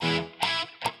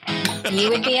You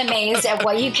would be amazed at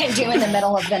what you can do in the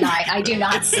middle of the night. I do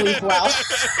not sleep well.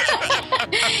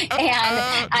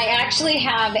 And I actually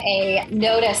have a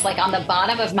notice like on the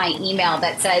bottom of my email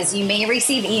that says, you may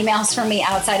receive emails from me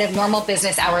outside of normal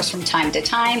business hours from time to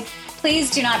time. Please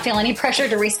do not feel any pressure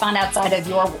to respond outside of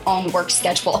your own work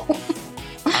schedule.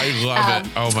 I love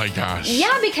it. Oh my gosh.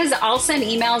 Yeah, because I'll send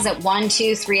emails at 1,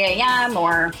 2, 3 a.m.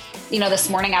 or, this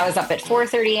morning I was up at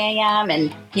 4:30 a.m.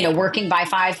 and, working by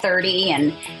 5:30.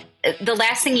 And the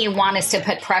last thing you want is to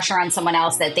put pressure on someone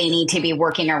else that they need to be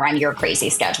working around your crazy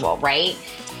schedule, right?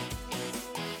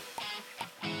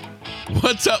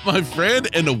 What's up, my friend,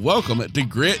 and welcome to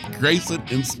Grit, Grace,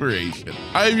 and Inspiration.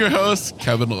 I am your host,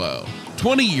 Kevin Lowe.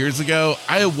 20 years ago,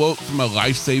 I awoke from a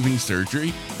life-saving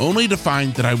surgery only to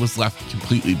find that I was left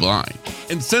completely blind.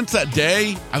 And since that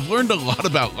day, I've learned a lot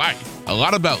about life, a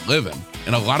lot about living,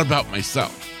 and a lot about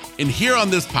myself. And here on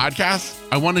this podcast,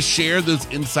 I want to share those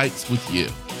insights with you.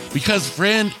 Because,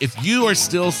 friend, if you are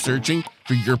still searching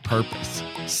for your purpose,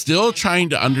 still trying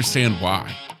to understand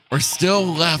why, or still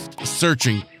left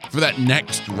searching for that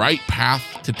next right path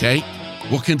to take,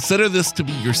 well, consider this to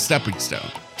be your stepping stone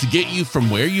to get you from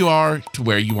where you are to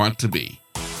where you want to be.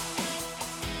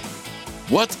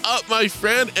 What's up, my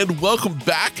friend, and welcome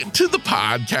back to the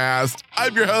podcast.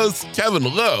 I'm your host, Kevin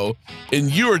Lowe,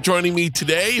 and you are joining me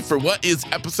today for what is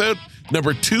episode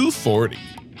number 240.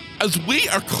 As we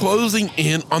are closing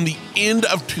in on the end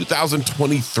of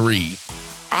 2023,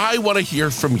 I want to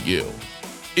hear from you.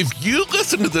 If you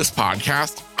listen to this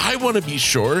podcast, I want to be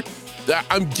sure that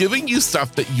I'm giving you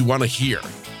stuff that you want to hear,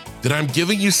 that I'm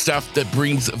giving you stuff that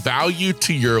brings value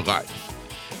to your life.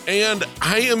 And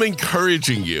I am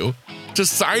encouraging you to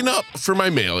sign up for my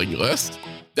mailing list.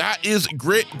 That is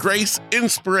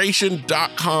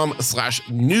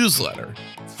gritgraceinspiration.com/newsletter.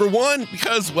 For one,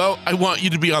 because, well, I want you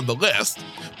to be on the list,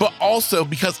 but also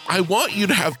because I want you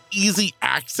to have easy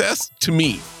access to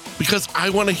me, because I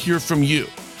want to hear from you,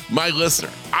 my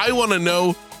listener. I want to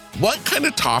know, what kind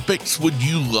of topics would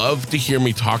you love to hear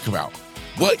me talk about?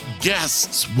 What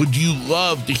guests would you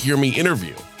love to hear me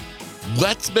interview?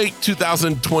 Let's make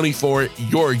 2024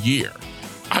 your year.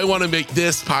 I want to make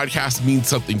this podcast mean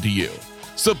something to you.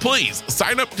 So please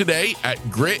sign up today at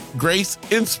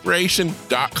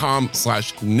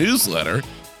gritgraceinspiration.com/newsletter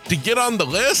to get on the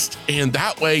list. And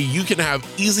that way you can have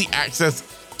easy access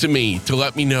to me to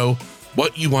let me know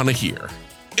what you want to hear.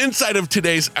 Inside of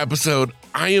today's episode,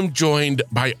 I am joined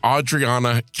by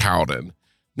Adriana Cowdin.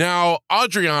 Now,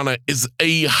 Adriana is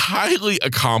a highly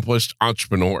accomplished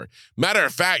entrepreneur. Matter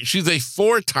of fact, she's a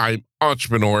 4-time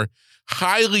entrepreneur,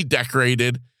 highly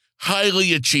decorated,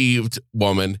 highly achieved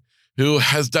woman who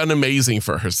has done amazing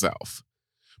for herself.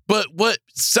 But what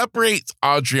separates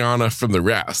Adriana from the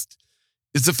rest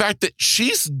is the fact that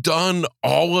she's done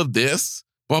all of this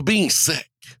while being sick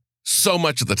so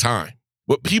much of the time.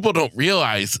 What people don't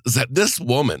realize is that this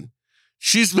woman,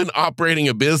 she's been operating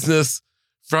a business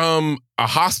from a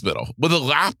hospital with a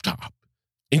laptop,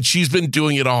 and she's been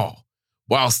doing it all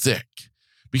while sick.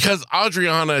 Because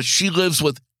Adriana, she lives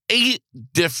with 8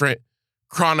 different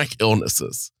chronic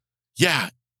illnesses.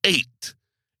 Yeah, 8.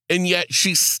 And yet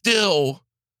she still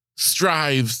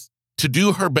strives to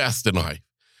do her best in life,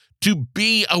 to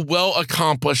be a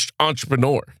well-accomplished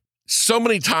entrepreneur. So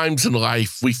many times in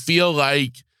life, we feel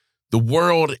like the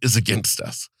world is against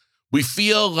us. We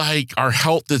feel like our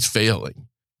health is failing.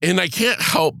 And I can't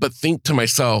help but think to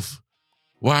myself,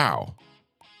 wow,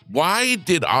 why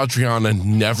did Adriana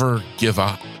never give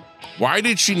up? Why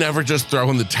did she never just throw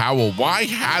in the towel? Why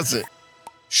hasn't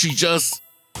she just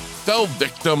fell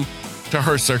victim to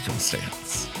her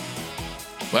circumstance?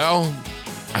 Well,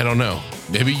 I don't know.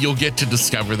 Maybe you'll get to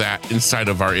discover that inside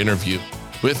of our interview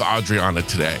with Adriana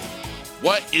today.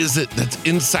 What is it that's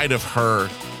inside of her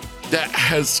that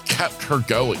has kept her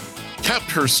going, kept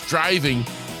her striving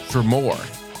for more,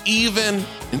 even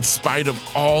in spite of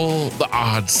all the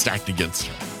odds stacked against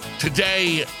her?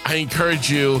 Today, I encourage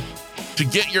you to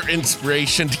get your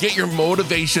inspiration, to get your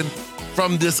motivation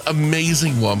from this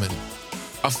amazing woman,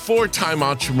 a 4-time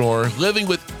entrepreneur living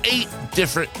with 8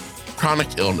 different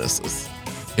chronic illnesses.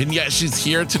 And yet she's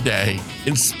here today,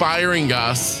 inspiring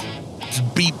us to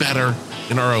be better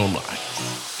in our own lives.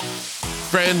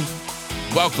 Friend,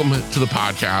 welcome to the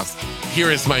podcast. Here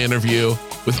is my interview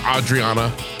with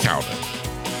Adriana Cowdin.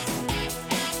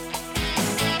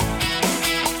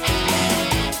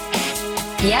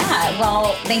 Yeah,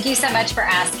 well, thank you so much for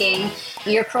asking.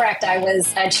 You're correct. I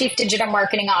was a chief digital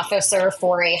marketing officer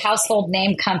for a household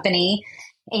name company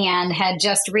and had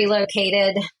just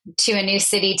relocated to a new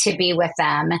city to be with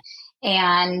them.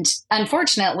 And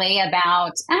unfortunately,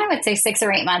 about, I would say 6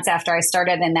 or 8 months after I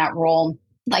started in that role,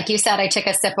 like you said, I took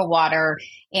a sip of water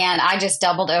and I just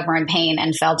doubled over in pain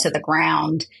and fell to the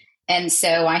ground. And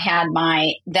so I had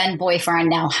my then boyfriend,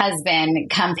 now husband,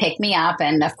 come pick me up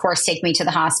and, of course, take me to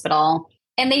the hospital.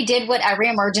 And they did what every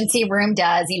emergency room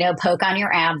does, poke on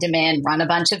your abdomen, run a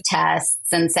bunch of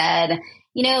tests, and said,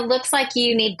 it looks like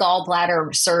you need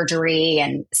gallbladder surgery.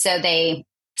 And so they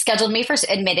scheduled me for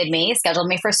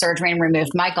surgery and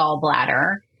removed my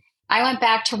gallbladder. I went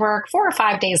back to work 4 or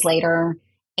 5 days later,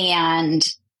 and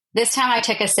this time I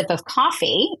took a sip of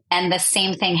coffee and the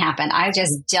same thing happened. I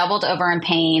just doubled over in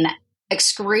pain,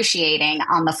 excruciating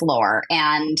on the floor.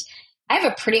 And I have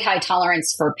a pretty high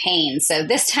tolerance for pain. So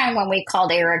this time when we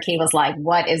called Eric, he was like,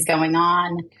 what is going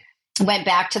on? Went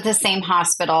back to the same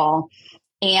hospital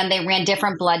and they ran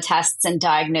different blood tests and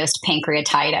diagnosed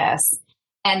pancreatitis.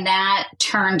 And that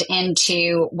turned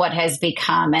into what has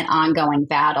become an ongoing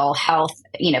battle, health,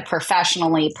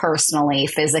 professionally, personally,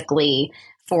 physically,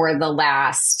 for the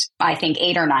last, I think,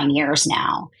 8 or 9 years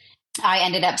now. I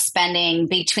ended up spending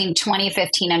between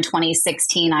 2015 and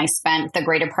 2016, I spent the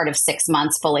greater part of 6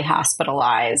 months fully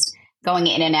hospitalized, going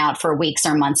in and out for weeks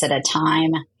or months at a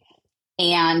time.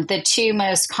 And the two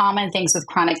most common things with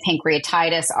chronic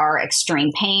pancreatitis are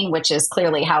extreme pain, which is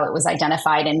clearly how it was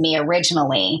identified in me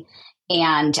originally,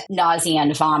 and nausea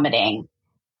and vomiting.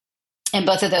 And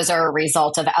both of those are a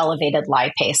result of elevated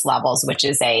lipase levels, which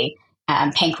is a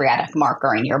pancreatic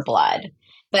marker in your blood.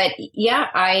 But yeah,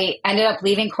 I ended up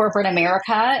leaving corporate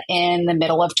America in the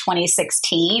middle of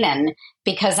 2016. And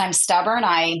because I'm stubborn,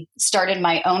 I started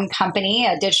my own company,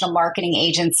 a digital marketing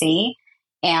agency,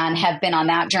 and have been on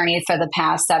that journey for the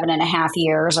past 7.5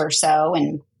 years or so,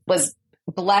 and was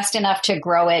blessed enough to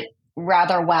grow it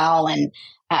rather well and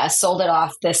sold it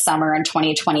off this summer in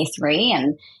 2023.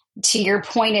 And to your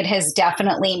point, it has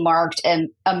definitely marked a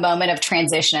moment of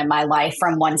transition in my life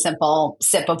from one simple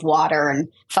sip of water and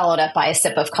followed up by a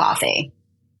sip of coffee.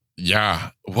 Yeah.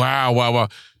 Wow.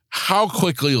 How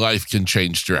quickly life can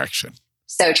change direction.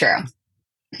 So true.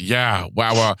 Yeah.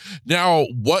 Wow. Now,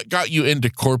 what got you into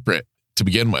corporate to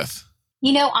begin with?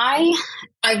 I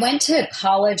went to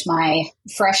college my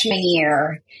freshman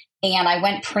year and I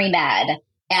went pre-med.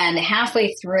 And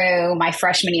halfway through my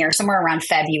freshman year, somewhere around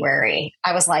February,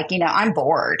 I was like, I'm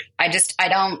bored. I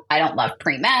don't love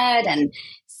pre-med. And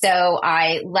so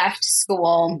I left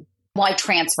school. Well, I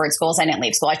transferred schools. I didn't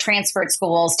leave school. I transferred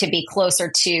schools to be closer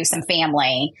to some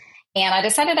family. And I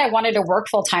decided I wanted to work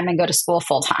full time and go to school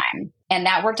full time. And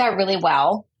that worked out really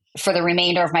well for the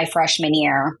remainder of my freshman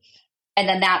year. And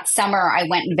then that summer, I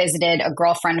went and visited a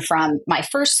girlfriend from my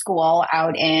first school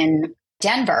out in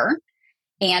Denver.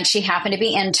 And she happened to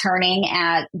be interning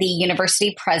at the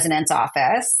university president's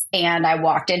office. And I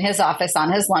walked in his office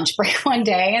on his lunch break one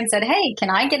day and said, hey,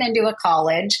 can I get into a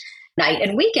college night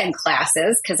and weekend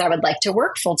classes? Because I would like to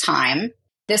work full time.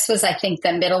 This was, I think,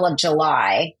 the middle of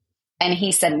July. And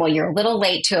he said, well, you're a little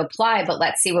late to apply, but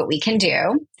let's see what we can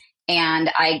do.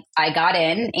 And I got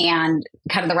in, and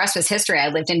kind of the rest was history. I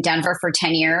lived in Denver for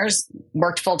 10 years,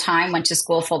 worked full time, went to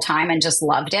school full time, and just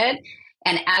loved it.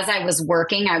 And as I was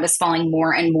working, I was falling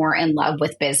more and more in love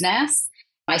with business.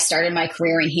 I started my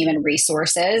career in human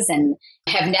resources and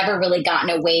have never really gotten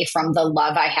away from the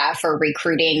love I have for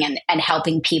recruiting and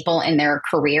helping people in their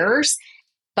careers.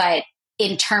 But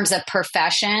in terms of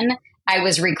profession, I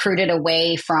was recruited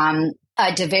away from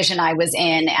a division I was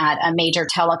in at a major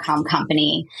telecom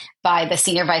company by the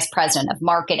senior vice president of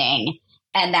marketing.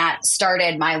 And that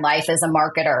started my life as a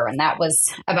marketer. And that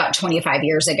was about 25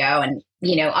 years ago. And,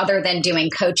 other than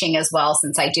doing coaching as well,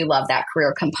 since I do love that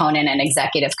career component and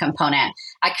executive component,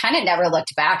 I kind of never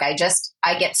looked back. I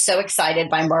get so excited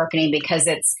by marketing because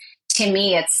to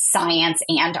me, it's science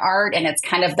and art. And it's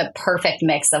kind of the perfect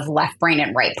mix of left brain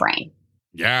and right brain.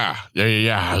 Yeah.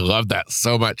 I love that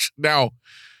so much. Now,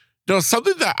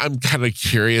 something that I'm kind of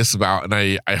curious about, and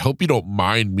I hope you don't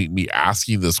mind me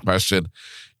asking this question,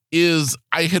 is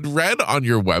I had read on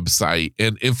your website,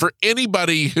 and for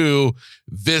anybody who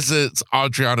visits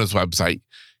Adriana's website,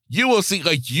 you will see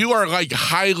you are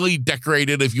highly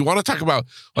decorated. If you want to talk about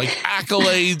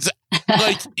accolades,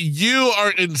 you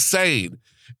are insane.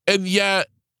 And yet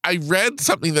I read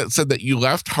something that said that you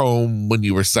left home when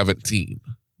you were 17.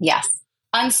 Yes.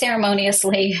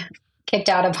 Unceremoniously kicked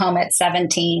out of home at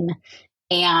 17.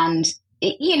 And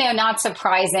not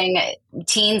surprising.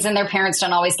 Teens and their parents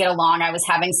don't always get along. I was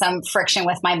having some friction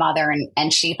with my mother,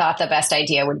 and she thought the best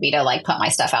idea would be to put my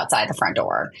stuff outside the front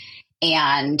door.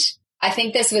 And I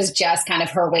think this was just kind of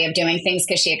her way of doing things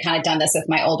because she had kind of done this with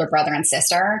my older brother and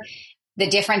sister. The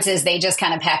difference is they just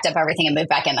kind of packed up everything and moved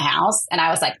back in the house. And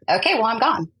I was like, okay, well, I'm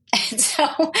gone. And so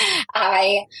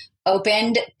I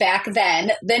opened back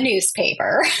then the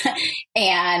newspaper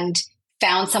and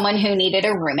found someone who needed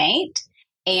a roommate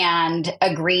and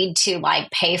agreed to like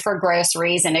pay for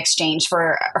groceries in exchange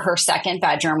for her second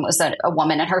bedroom. Was a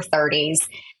woman in her 30s.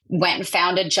 Went and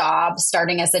found a job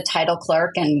starting as a title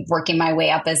clerk and working my way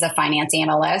up as a finance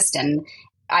analyst. And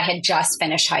I had just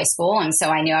finished high school. And so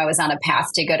I knew I was on a path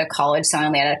to go to college. So I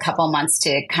only had a couple months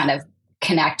to kind of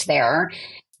connect there.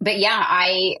 But yeah,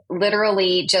 I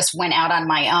literally just went out on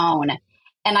my own.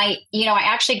 And I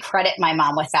actually credit my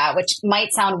mom with that, which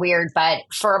might sound weird, but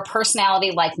for a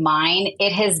personality like mine,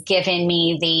 it has given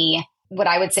me what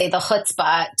I would say the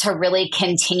chutzpah to really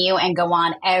continue and go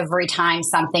on every time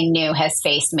something new has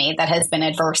faced me that has been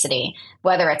adversity,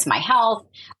 whether it's my health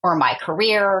or my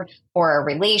career or a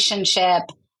relationship.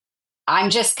 I'm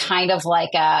just kind of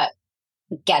like a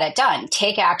get it done,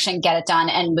 take action, get it done,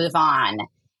 and move on.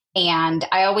 And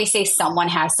I always say someone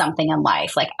has something in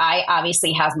life. Like I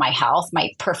obviously have my health,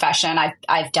 my profession.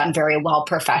 I've done very well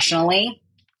professionally.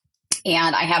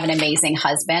 And I have an amazing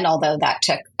husband, although that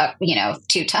took,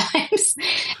 2 times.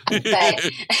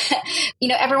 But,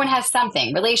 everyone has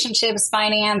something, relationships,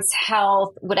 finance,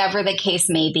 health, whatever the case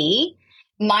may be.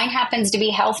 Mine happens to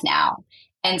be health now.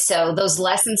 And so those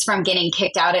lessons from getting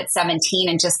kicked out at 17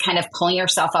 and just kind of pulling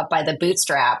yourself up by the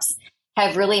bootstraps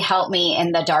have really helped me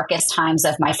in the darkest times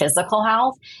of my physical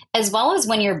health, as well as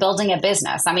when you're building a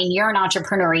business. I mean, you're an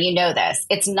entrepreneur, you know this.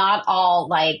 It's not all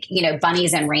like,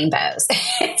 bunnies and rainbows.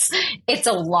 It's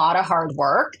a lot of hard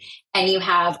work, and you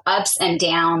have ups and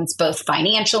downs, both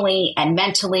financially and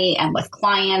mentally and with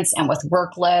clients and with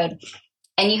workload.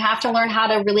 And you have to learn how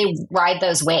to really ride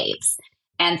those waves.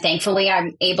 And thankfully,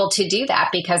 I'm able to do that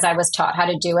because I was taught how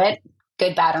to do it,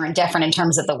 good, bad, or indifferent in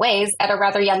terms of the ways at a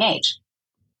rather young age.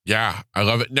 Yeah, I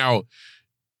love it. Now,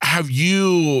 have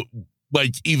you,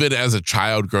 like, even as a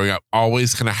child growing up,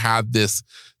 always kind of had this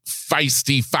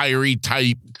feisty, fiery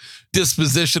type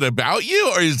disposition about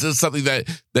you? Or is this something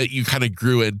that you kind of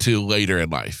grew into later in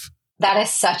life? That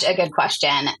is such a good question.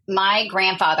 My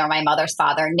grandfather, my mother's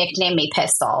father, nicknamed me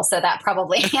Pistol, so that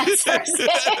probably answers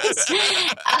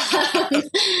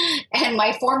it. And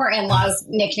my former in-laws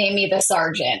nicknamed me the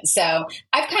Sergeant. So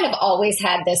I've kind of always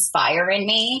had this fire in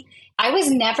me. I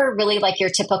was never really like your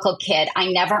typical kid.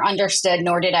 I never understood,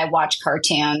 nor did I watch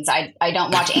cartoons. I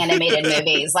don't watch animated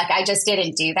movies. Like I just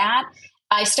didn't do that.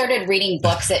 I started reading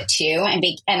books at 2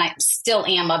 and I still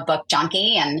am a book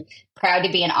junkie and proud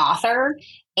to be an author.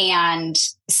 And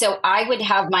so I would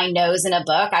have my nose in a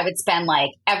book. I would spend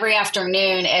like every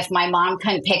afternoon, if my mom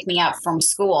couldn't pick me up from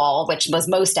school, which was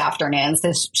most afternoons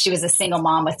because she was a single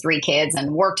mom with 3 kids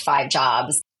and worked 5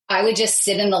 jobs, I would just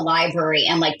sit in the library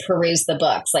and like peruse the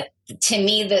books. Like to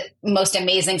me, the most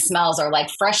amazing smells are like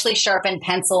freshly sharpened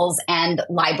pencils and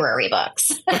library books.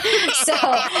 So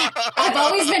I've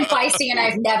always been feisty and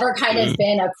I've never kind of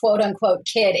been a quote unquote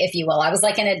kid, if you will. I was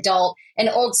like an adult, an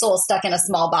old soul stuck in a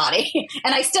small body.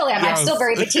 And I still am. Yes. I'm still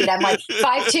very petite. I'm like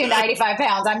 5'2", 95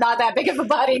 pounds. I'm not that big of a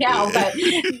body now, but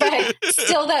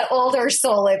still that older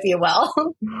soul, if you will.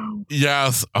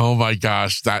 Yes. Oh my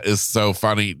gosh. That is so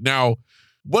funny. Now,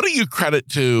 what do you credit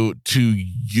to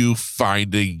you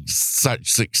finding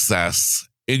such success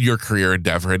in your career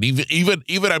endeavor? And even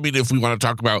I mean, if we want to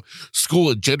talk about school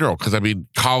in general, because I mean,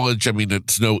 college, I mean,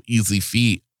 it's no easy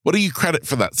feat. What do you credit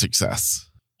for that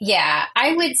success? Yeah,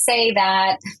 I would say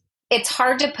that it's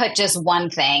hard to put just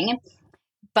one thing,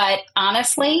 but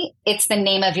honestly, it's the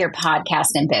name of your podcast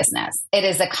and business. It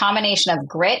is a combination of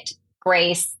grit,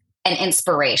 grace, and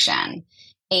inspiration.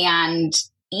 And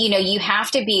you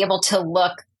have to be able to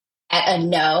look at a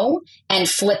no and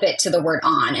flip it to the word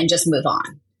on and just move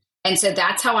on. And so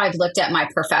that's how I've looked at my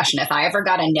profession. If I ever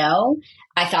got a no,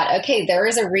 I thought, okay, there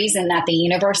is a reason that the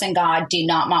universe and God do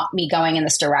not want me going in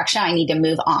this direction. I need to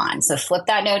move on. So flip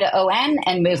that no to ON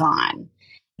and move on.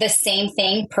 The same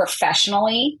thing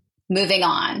professionally, moving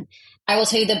on. I will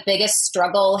tell you the biggest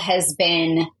struggle has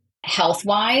been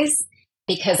health-wise,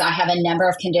 because I have a number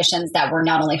of conditions that were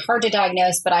not only hard to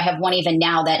diagnose, but I have one even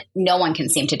now that no one can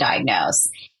seem to diagnose.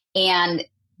 And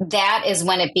that is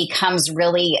when it becomes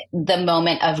really the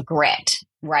moment of grit,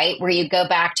 right? Where you go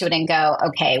back to it and go,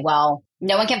 okay, well,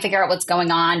 no one can figure out what's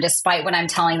going on despite what I'm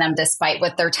telling them, despite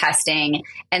what they're testing.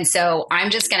 And so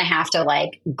I'm just going to have to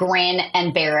like grin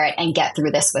and bear it and get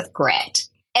through this with grit.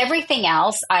 Everything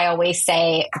else, I always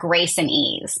say grace and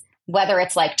ease. Whether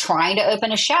it's like trying to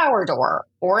open a shower door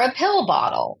or a pill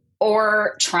bottle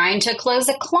or trying to close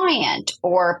a client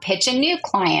or pitch a new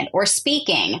client or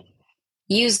speaking,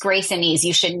 use grace and ease.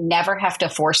 You should never have to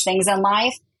force things in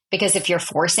life because if you're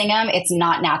forcing them, it's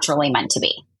not naturally meant to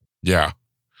be. Yeah.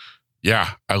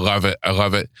 Yeah. I love it. I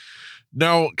love it.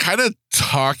 Now, kind of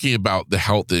talking about the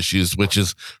health issues, which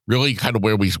is really kind of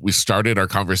where we started our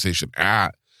conversation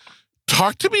at.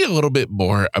 Talk to me a little bit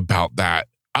more about that,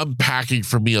 unpacking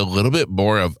for me a little bit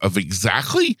more of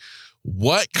exactly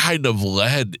what kind of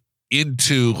led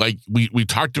into, like, we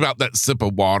talked about that sip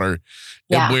of water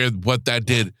and what that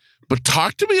did. But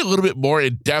talk to me a little bit more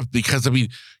in depth, because, I mean,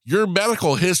 your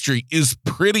medical history is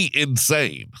pretty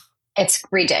insane. It's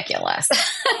ridiculous.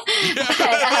 But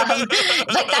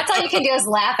that's all you can do is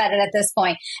laugh at it at this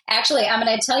point. Actually, I'm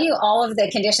going to tell you all of the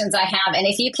conditions I have. And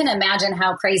if you can imagine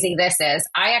how crazy this is,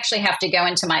 I actually have to go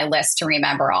into my list to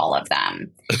remember all of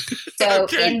them. So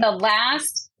in the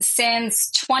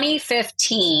since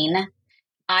 2015,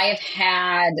 I have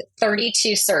had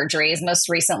 32 surgeries, most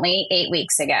recently 8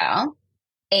 weeks ago.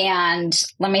 And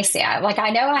let me see, I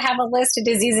know I have a list of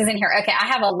diseases in here. Okay, I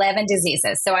have 11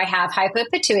 diseases. So I have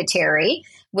hypopituitary,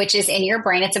 which is in your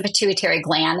brain. It's a pituitary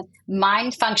gland.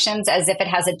 Mine functions as if it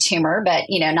has a tumor, but,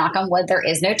 knock on wood, there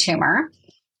is no tumor.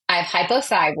 I have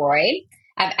hypothyroid.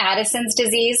 I have Addison's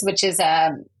disease, which is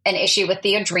an issue with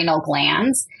the adrenal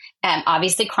glands, and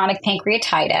obviously chronic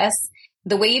pancreatitis.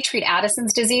 The way you treat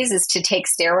Addison's disease is to take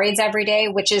steroids every day,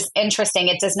 which is interesting.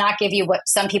 It does not give you what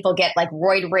some people get, like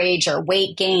roid rage or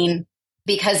weight gain,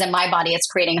 because in my body, it's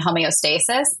creating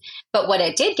homeostasis. But what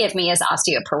it did give me is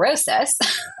osteoporosis.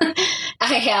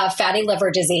 I have fatty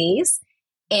liver disease.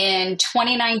 In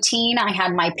 2019, I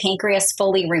had my pancreas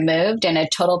fully removed and a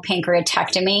total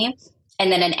pancreatectomy,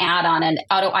 and then an add-on, an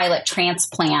auto-islet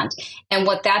transplant. And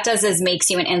what that does is makes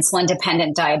you an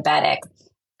insulin-dependent diabetic.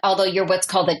 Although you're what's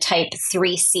called a type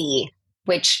 3C,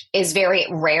 which is very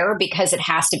rare because it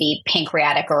has to be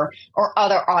pancreatic or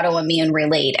other autoimmune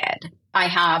related. I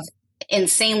have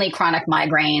insanely chronic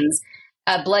migraines,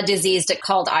 a blood disease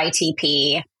called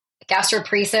ITP,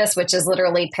 gastroparesis, which is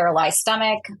literally paralyzed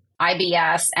stomach,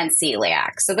 IBS, and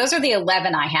celiac. So those are the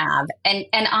 11 I have. And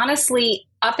honestly,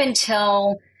 up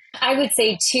until I would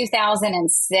say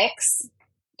 2006,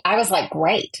 I was like,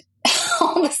 great.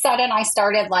 All of a sudden I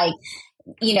started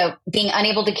being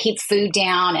unable to keep food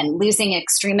down and losing an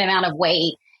extreme amount of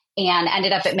weight, and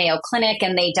ended up at Mayo Clinic,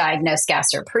 and they diagnosed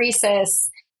gastroparesis.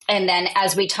 And then,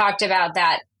 as we talked about,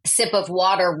 that sip of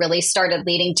water really started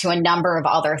leading to a number of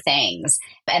other things.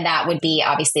 And that would be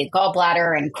obviously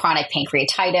gallbladder and chronic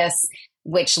pancreatitis,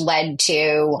 which led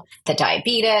to the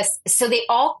diabetes. So they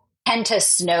all tend to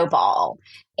snowball.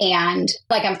 And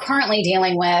I'm currently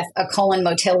dealing with a colon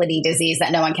motility disease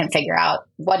that no one can figure out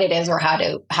what it is or how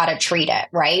to treat it,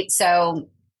 right? So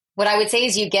what I would say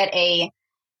is you get a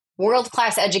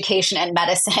world-class education in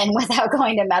medicine without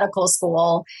going to medical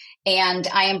school. And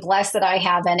I am blessed that I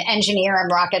have an engineer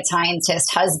and rocket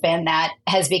scientist husband that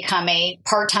has become a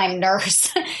part-time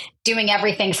nurse doing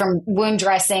everything from wound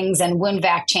dressings and wound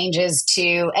vac changes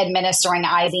to administering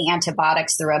IV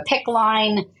antibiotics through a PICC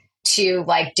line, to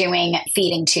doing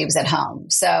feeding tubes at home.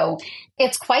 So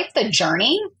it's quite the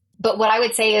journey. But what I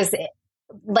would say is,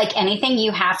 like anything,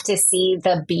 you have to see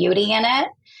the beauty in it.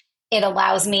 It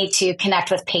allows me to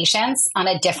connect with patients on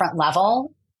a different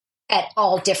level at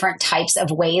all different types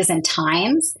of ways and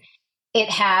times.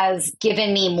 It has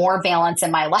given me more balance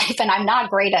in my life. And I'm not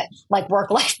great at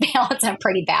work-life balance. I'm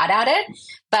pretty bad at it,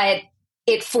 but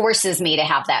it forces me to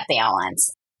have that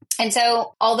balance. And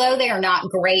so, although they are not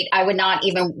great, I would not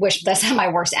even wish this on my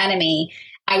worst enemy.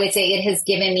 I would say it has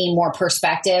given me more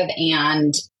perspective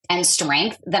and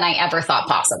strength than I ever thought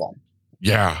possible.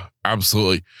 Yeah,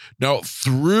 absolutely. Now,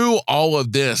 through all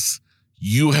of this,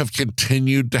 you have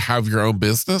continued to have your own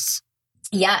business?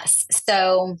 Yes.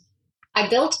 So I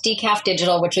built Decaf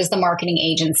Digital, which was the marketing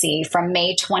agency, from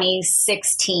May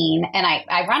 2016. And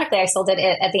ironically, I sold it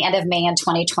at the end of May in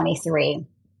 2023.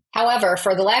 However,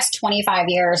 for the last 25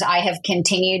 years, I have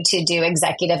continued to do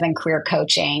executive and career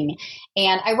coaching.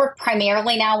 And I work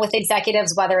primarily now with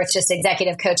executives, whether it's just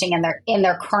executive coaching in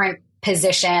their current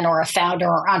position, or a founder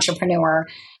or entrepreneur,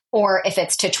 or if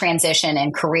it's to transition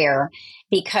in career.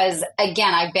 Because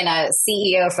again, I've been a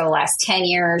CEO for the last 10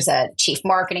 years, a chief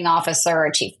marketing officer,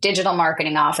 a chief digital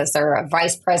marketing officer, a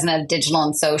vice president of digital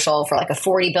and social for a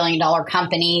 $40 billion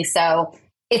company. So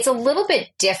it's a little bit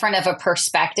different of a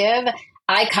perspective.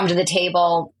 I come to the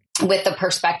table with the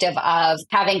perspective of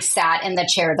having sat in the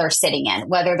chair they're sitting in,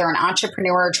 whether they're an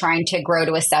entrepreneur trying to grow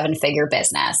to a 7-figure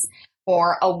business,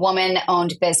 or a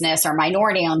woman-owned business or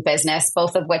minority-owned business,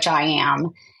 both of which I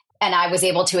am. And I was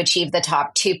able to achieve the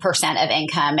top 2% of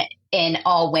income in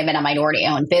all women and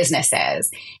minority-owned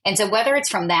businesses. And so whether it's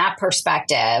from that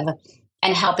perspective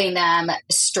and helping them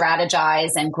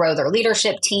strategize and grow their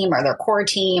leadership team or their core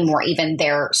team, or even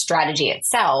their strategy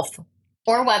itself,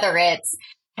 or whether it's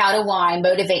How do I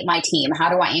motivate my team? How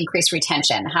do I increase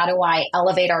retention? How do I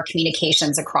elevate our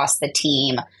communications across the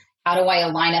team? How do I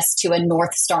align us to a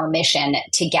North Star mission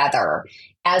together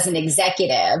as an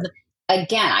executive?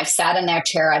 Again, I've sat in that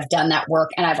chair, I've done that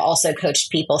work, and I've also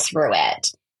coached people through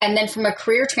it. And then from a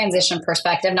career transition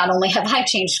perspective, not only have I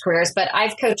changed careers, but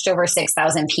I've coached over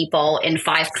 6,000 people in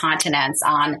 5 continents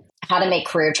on how to make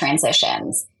career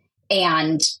transitions.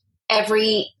 And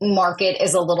every market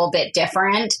is a little bit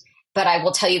different, but I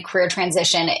will tell you career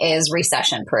transition is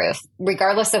recession proof.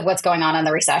 Regardless of what's going on in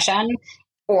the recession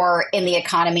or in the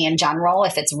economy in general,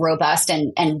 if it's robust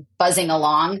and buzzing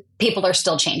along, people are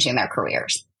still changing their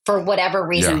careers for whatever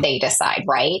reason they decide,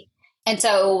 right? And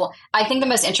so I think the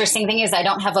most interesting thing is I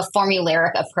don't have a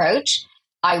formulaic approach.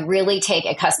 I really take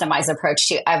a customized approach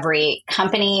to every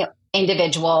company,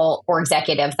 individual, or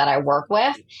executive that I work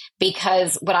with,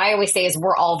 because what I always say is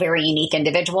we're all very unique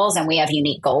individuals and we have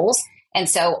unique goals. And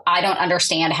so I don't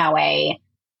understand how a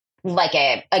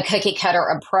cookie cutter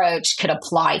approach could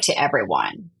apply to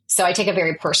everyone. So I take a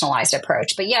very personalized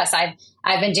approach. But yes,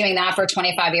 I've been doing that for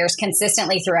 25 years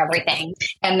consistently through everything,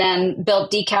 and then built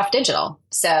Decaf Digital.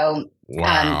 So,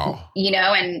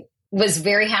 and was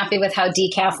very happy with how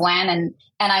Decaf went. And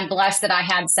I'm blessed that I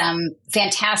had some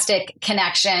fantastic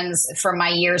connections from my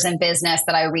years in business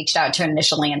that I reached out to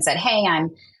initially and said, hey, I'm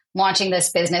launching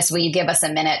this business. Will you give us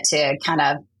a minute to kind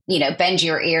of, bend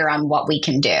your ear on what we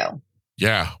can do?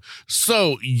 Yeah.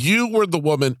 So you were the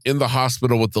woman in the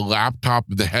hospital with the laptop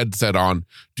and the headset on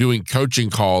doing coaching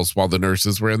calls while the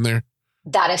nurses were in there?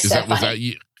 That is so funny. Was that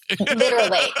you?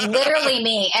 literally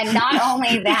me. And not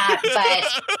only that,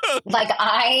 but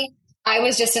I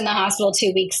was just in the hospital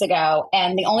 2 weeks ago,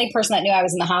 and the only person that knew I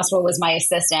was in the hospital was my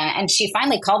assistant. And she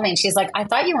finally called me and she's like, I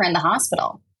thought you were in the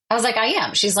hospital. I was like, I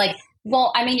am. She's like,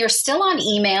 well, I mean, you're still on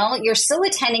email. You're still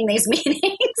attending these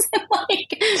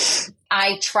meetings.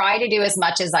 I try to do as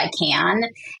much as I can.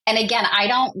 And again, I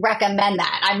don't recommend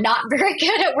that. I'm not very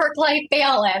good at work-life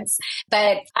balance,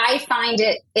 but I find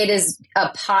it is a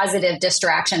positive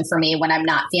distraction for me when I'm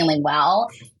not feeling well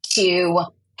to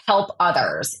help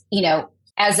others.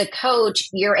 As a coach,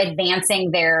 you're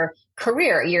advancing their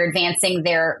career, you're advancing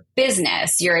their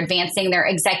business, you're advancing their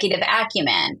executive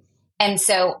acumen. And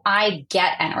so I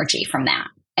get energy from that.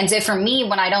 And so for me,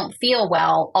 when I don't feel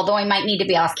well, although I might need to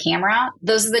be off camera,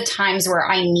 those are the times where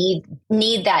I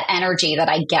need that energy that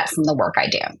I get from the work I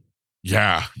do.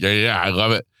 Yeah. I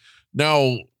love it.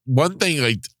 Now, one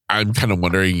thing I'm kind of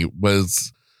wondering,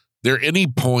 was there any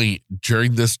point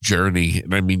during this journey,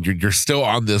 and I mean, you're still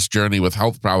on this journey with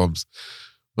health problems,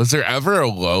 was there ever a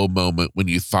low moment when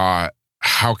you thought,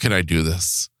 how can I do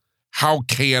this? How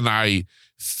can I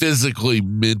physically,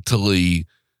 mentally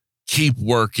keep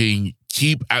working,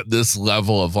 keep at this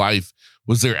level of life?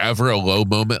 Was there ever a low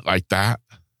moment like that?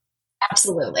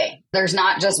 Absolutely. There's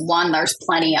not just one, there's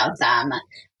plenty of them.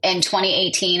 In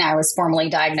 2018, I was formally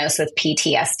diagnosed with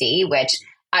PTSD, which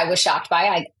I was shocked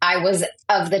by. I was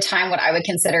of the time what I would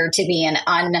consider to be an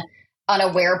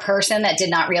unaware person that did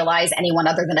not realize anyone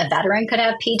other than a veteran could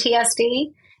have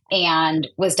PTSD, and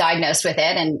was diagnosed with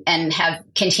it and have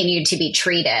continued to be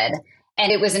treated.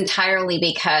 And it was entirely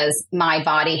because my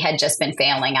body had just been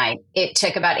failing. It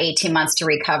took about 18 months to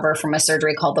recover from a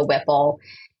surgery called the Whipple.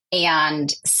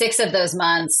 And 6 of those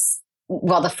months,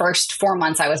 the first 4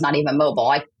 months, I was not even mobile.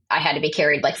 I had to be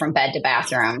carried from bed to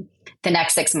bathroom. The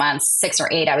next 6 months, 6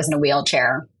 or 8, I was in a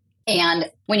wheelchair. And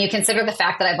when you consider the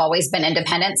fact that I've always been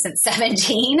independent since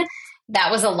 17, that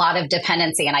was a lot of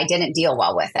dependency, and I didn't deal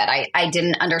well with it. I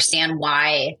didn't understand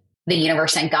why the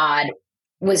universe and God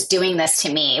was doing this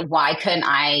to me. Why couldn't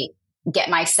I get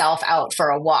myself out for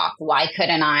a walk? Why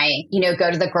couldn't I,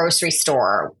 go to the grocery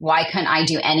store? Why couldn't I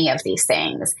do any of these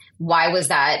things? Why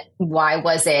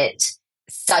was it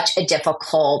such a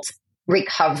difficult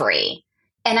recovery?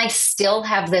 And I still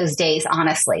have those days,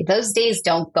 honestly. Those days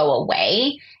don't go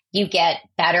away. You get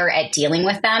better at dealing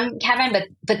with them, Kevin,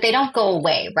 but they don't go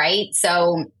away, right?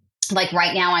 So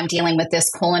right now I'm dealing with this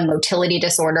colon motility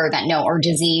disorder or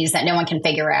disease that no one can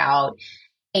figure out.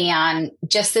 And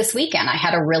just this weekend, I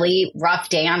had a really rough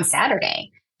day on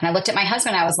Saturday. And I looked at my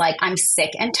husband, I was like, I'm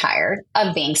sick and tired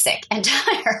of being sick and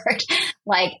tired.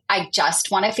 I just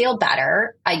want to feel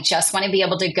better. I just want to be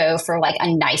able to go for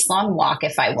a nice long walk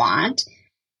if I want.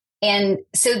 And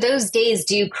so those days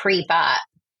do creep up.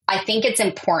 I think it's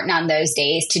important on those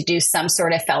days to do some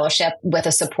sort of fellowship with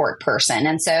a support person.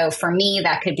 And so for me,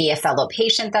 that could be a fellow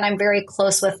patient that I'm very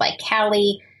close with, like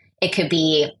Callie. It could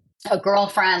be a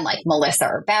girlfriend like Melissa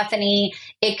or Bethany.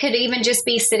 It could even just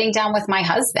be sitting down with my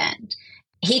husband.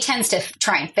 he tends to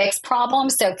try and fix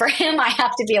problems. So for him, I have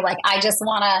to be like, I just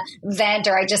want to vent,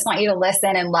 or I just want you to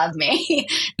listen and love me.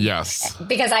 Yes.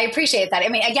 Because I appreciate that. I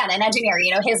mean, again, an engineer,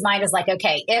 his mind is like,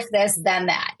 okay, if this, then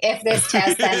that. If this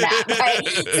test, then that. Right?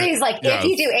 So he's like, Yes. if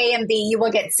you do A and B, you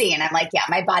will get C. And I'm like, yeah,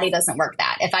 my body doesn't work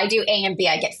that. If I do A and B,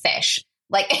 I get fish.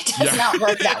 Like, it does not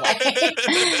work that way.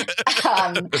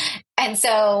 And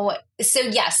so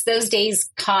yes, those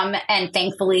days come, and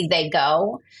thankfully they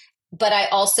go. But I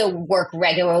also work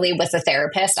regularly with a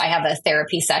therapist. I have a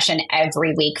therapy session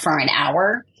every week for an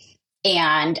hour.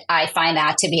 And I find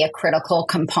that to be a critical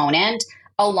component,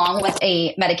 along with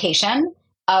a medication,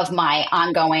 of my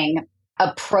ongoing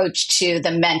approach to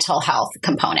the mental health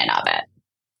component of it.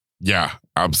 Yeah,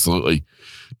 absolutely.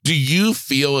 Do you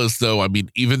feel as though, I mean,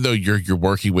 even though you're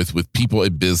working with people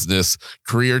in business,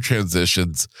 career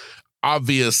transitions,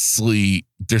 obviously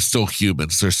they're still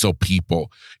humans, they're still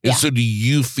people. And so do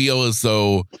you feel as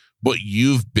though what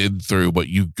you've been through, what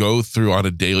you go through on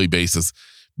a daily basis,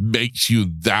 makes you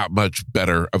that much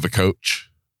better of a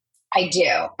coach? I do.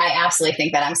 I absolutely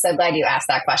think that. I'm so glad you asked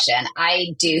that question.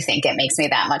 I do think it makes me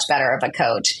that much better of a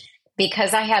coach,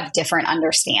 because I have different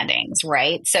understandings,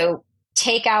 right? So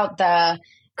take out the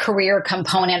career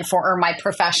component or my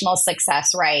professional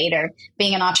success, right? Or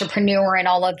being an entrepreneur and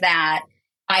all of that.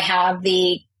 I have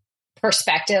the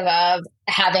perspective of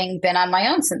having been on my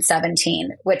own since 17,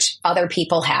 which other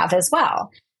people have as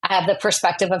well. I have the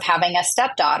perspective of having a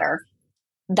stepdaughter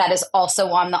that is also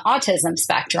on the autism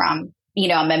spectrum.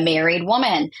 I'm a married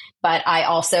woman, but I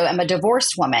also am a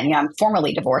divorced woman. I'm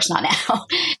formerly divorced, not now.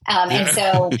 And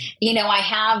so, I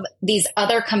have these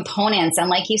other components. And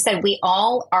like you said, we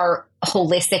all are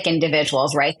holistic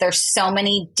individuals, right? There's so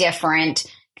many different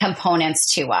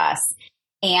components to us.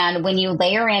 And when you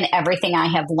layer in everything I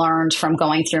have learned from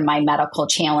going through my medical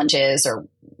challenges or,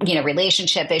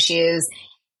 relationship issues,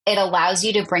 it allows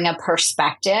you to bring a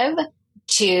perspective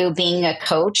to being a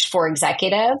coach for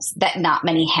executives that not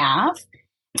many have.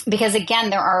 Because again,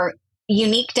 there are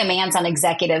unique demands on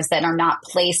executives that are not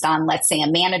placed on, let's say, a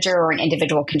manager or an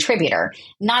individual contributor.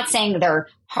 Not saying they're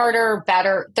harder,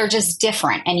 better, they're just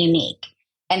different and unique.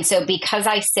 And so because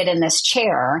I sit in this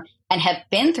chair and have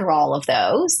been through all of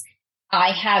those,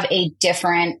 I have a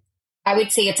different, I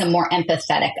would say it's a more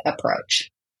empathetic approach.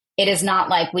 It is not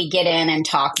like we get in and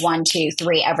talk 1, 2,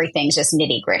 3, everything's just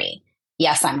nitty gritty.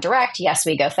 Yes, I'm direct. Yes,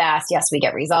 we go fast. Yes, we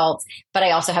get results. But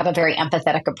I also have a very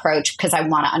empathetic approach, because I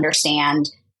want to understand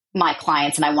my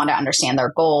clients and I want to understand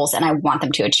their goals and I want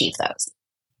them to achieve those.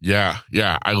 Yeah.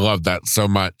 I love that so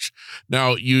much.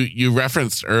 Now, you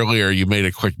referenced earlier, you made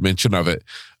a quick mention of it,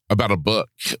 about a book.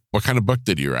 What kind of book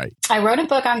did you write? I wrote a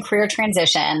book on career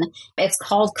transition. It's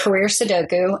called Career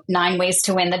Sudoku, 9 Ways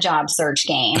to Win the Job Search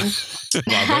Game.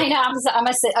 I know.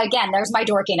 Again, there's my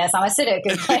dorkiness. I'm a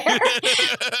Sudoku player.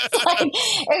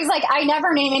 It was like, I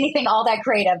never name anything all that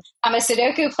creative. I'm a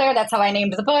Sudoku player. That's how I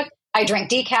named the book. I drink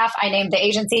decaf. I named the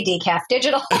agency Decaf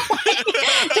Digital.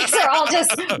 These are all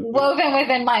just woven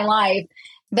within my life.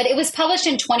 But it was published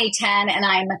in 2010, and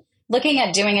I'm looking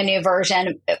at doing a new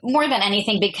version more than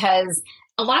anything because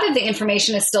a lot of the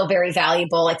information is still very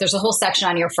valuable. Like there's a whole section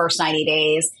on your first 90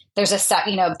 days. There's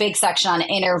a big section on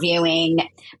interviewing,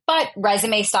 but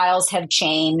resume styles have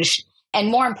changed. And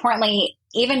more importantly,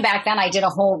 even back then I did a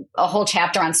whole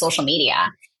chapter on social media,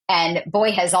 and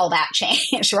boy, has all that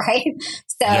changed, right?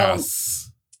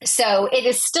 So it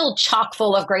is still chock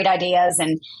full of great ideas,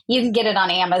 and you can get it on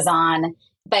Amazon,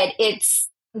 but it's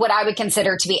what I would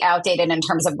consider to be outdated in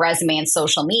terms of resume and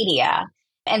social media.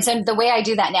 And so the way I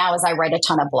do that now is I write a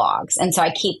ton of blogs. And so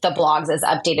I keep the blogs as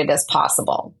updated as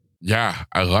possible. Yeah,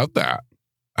 I love that.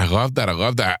 I love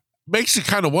that. Makes you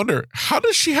kind of wonder, how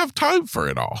does she have time for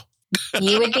it all?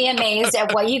 You would be amazed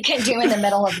at what you can do in the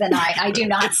middle of the night. I do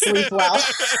not sleep well.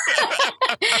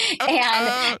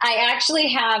 And I actually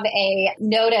have a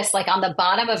notice like on the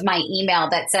bottom of my email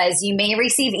that says, you may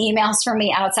receive emails from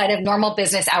me outside of normal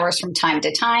business hours from time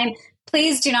to time.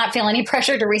 Please do not feel any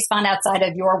pressure to respond outside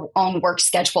of your own work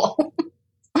schedule.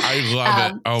 I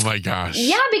love it. Oh my gosh.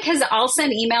 Yeah, because I'll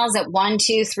send emails at 1,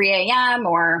 2, 3 a.m.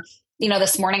 or,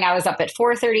 this morning I was up at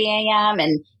 4:30 a.m.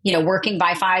 and, working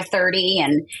by 5:30.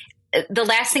 And the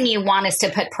last thing you want is to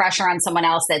put pressure on someone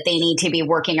else that they need to be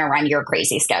working around your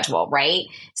crazy schedule, right?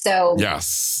 So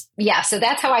yes. Yeah. So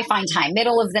that's how I find time,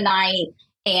 middle of the night.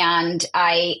 And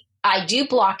I do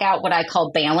block out what I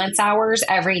call balance hours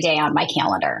every day on my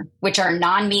calendar, which are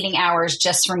non-meeting hours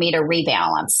just for me to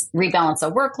rebalance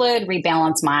a workload,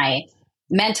 rebalance my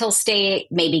mental state,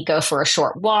 maybe go for a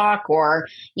short walk or,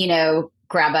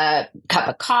 grab a cup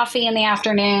of coffee in the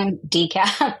afternoon,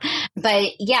 decaf.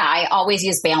 But yeah, I always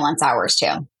use balance hours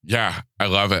too. Yeah, I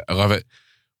love it.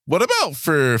 What about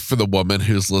for the woman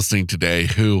who's listening today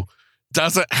who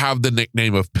doesn't have the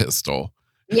nickname of Pistol,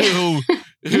 who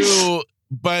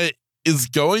but is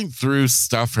going through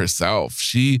stuff herself?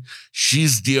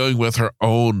 She's dealing with her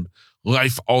own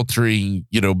life-altering,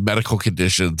 medical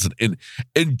conditions and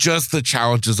just the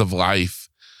challenges of life.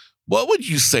 What would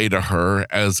you say to her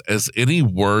as any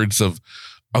words of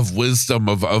wisdom,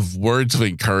 of words of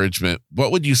encouragement?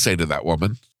 What would you say to that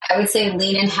woman? I would say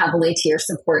lean in heavily to your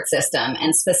support system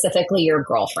and specifically your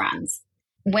girlfriends.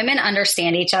 Women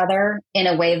understand each other in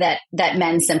a way that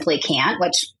men simply can't,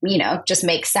 which, just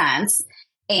makes sense.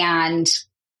 And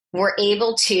we're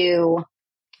able to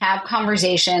have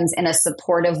conversations in a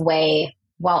supportive way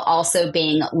while also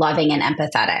being loving and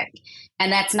empathetic.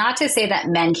 And that's not to say that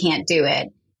men can't do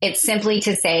it. It's simply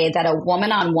to say that a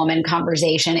woman-on-woman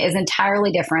conversation is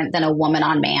entirely different than a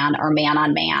woman-on-man or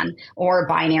man-on-man or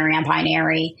binary on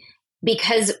binary,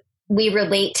 because we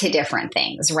relate to different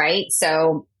things, right?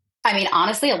 So,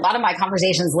 honestly, a lot of my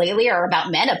conversations lately are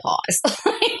about menopause.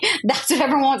 That's what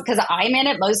everyone wants, because I'm in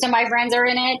it. Most of my friends are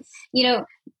in it.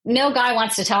 No guy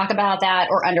wants to talk about that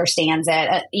or understands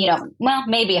it. Well,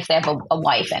 maybe if they have a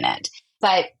wife in it.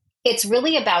 But it's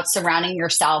really about surrounding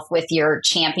yourself with your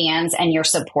champions and your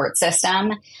support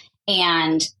system.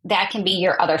 And that can be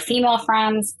your other female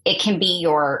friends. It can be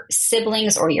your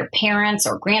siblings or your parents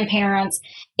or grandparents.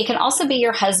 It can also be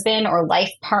your husband or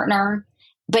life partner.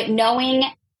 But knowing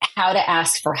how to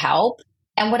ask for help.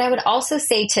 And what I would also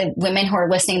say to women who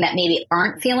are listening that maybe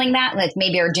aren't feeling that, like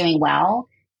maybe are doing well,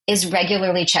 is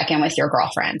regularly check in with your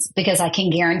girlfriends, because I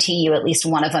can guarantee you at least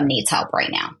one of them needs help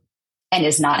right now and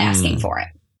is not asking for it.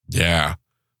 Yeah,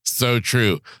 so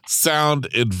true. Sound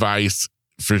advice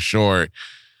for sure.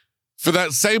 For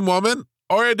that same woman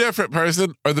or a different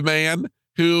person or the man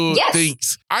who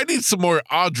thinks, I need some more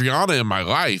Adriana in my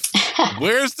life,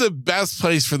 where's the best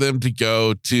place for them to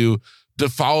go to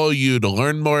follow you, to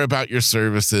learn more about your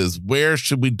services? Where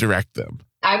should we direct them?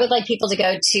 I would like people to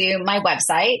go to my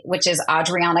website, which is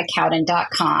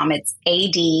adrianacowdin.com. It's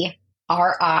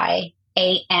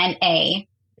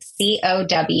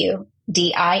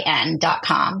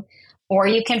ADrianacowdin.com. Or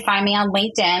you can find me on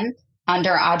LinkedIn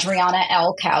under Adriana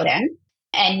L. Cowdin,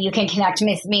 and you can connect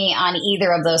with me on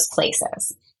either of those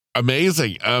places.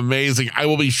 Amazing. I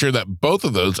will be sure that both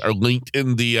of those are linked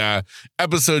in the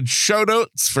episode show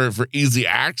notes for easy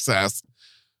access.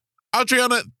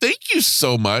 Adriana, thank you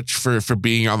so much for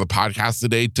being on the podcast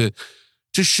today to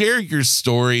share your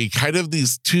story, kind of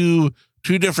these two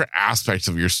different aspects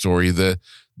of your story, the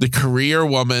career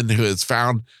woman who has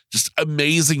found just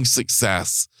amazing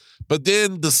success, but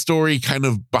then the story kind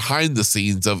of behind the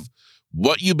scenes of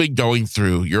what you've been going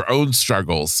through, your own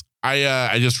struggles.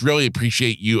 I just really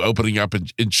appreciate you opening up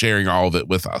and sharing all of it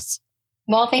with us.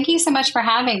 Well, thank you so much for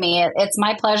having me. It's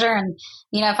my pleasure. And,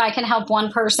 if I can help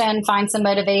one person find some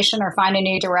motivation or find a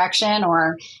new direction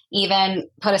or even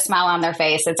put a smile on their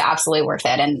face, it's absolutely worth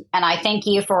it. And I thank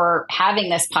you for having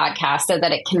this podcast so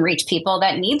that it can reach people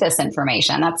that need this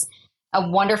information. That's a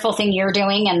wonderful thing you're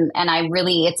doing. And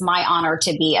it's my honor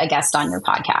to be a guest on your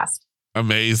podcast.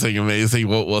 Amazing.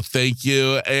 Well, thank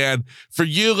you. And for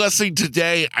you listening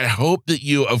today, I hope that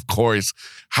you, of course,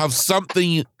 have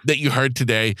something that you heard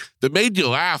today that made you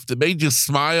laugh, that made you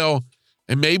smile,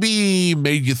 and maybe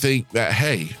made you think that,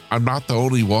 hey, I'm not the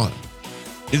only one.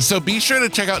 And so be sure to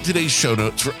check out today's show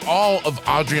notes for all of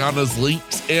Adriana's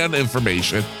links and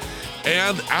information.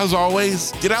 And as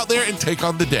always, get out there and take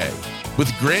on the day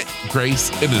with grit,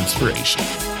 grace, and inspiration.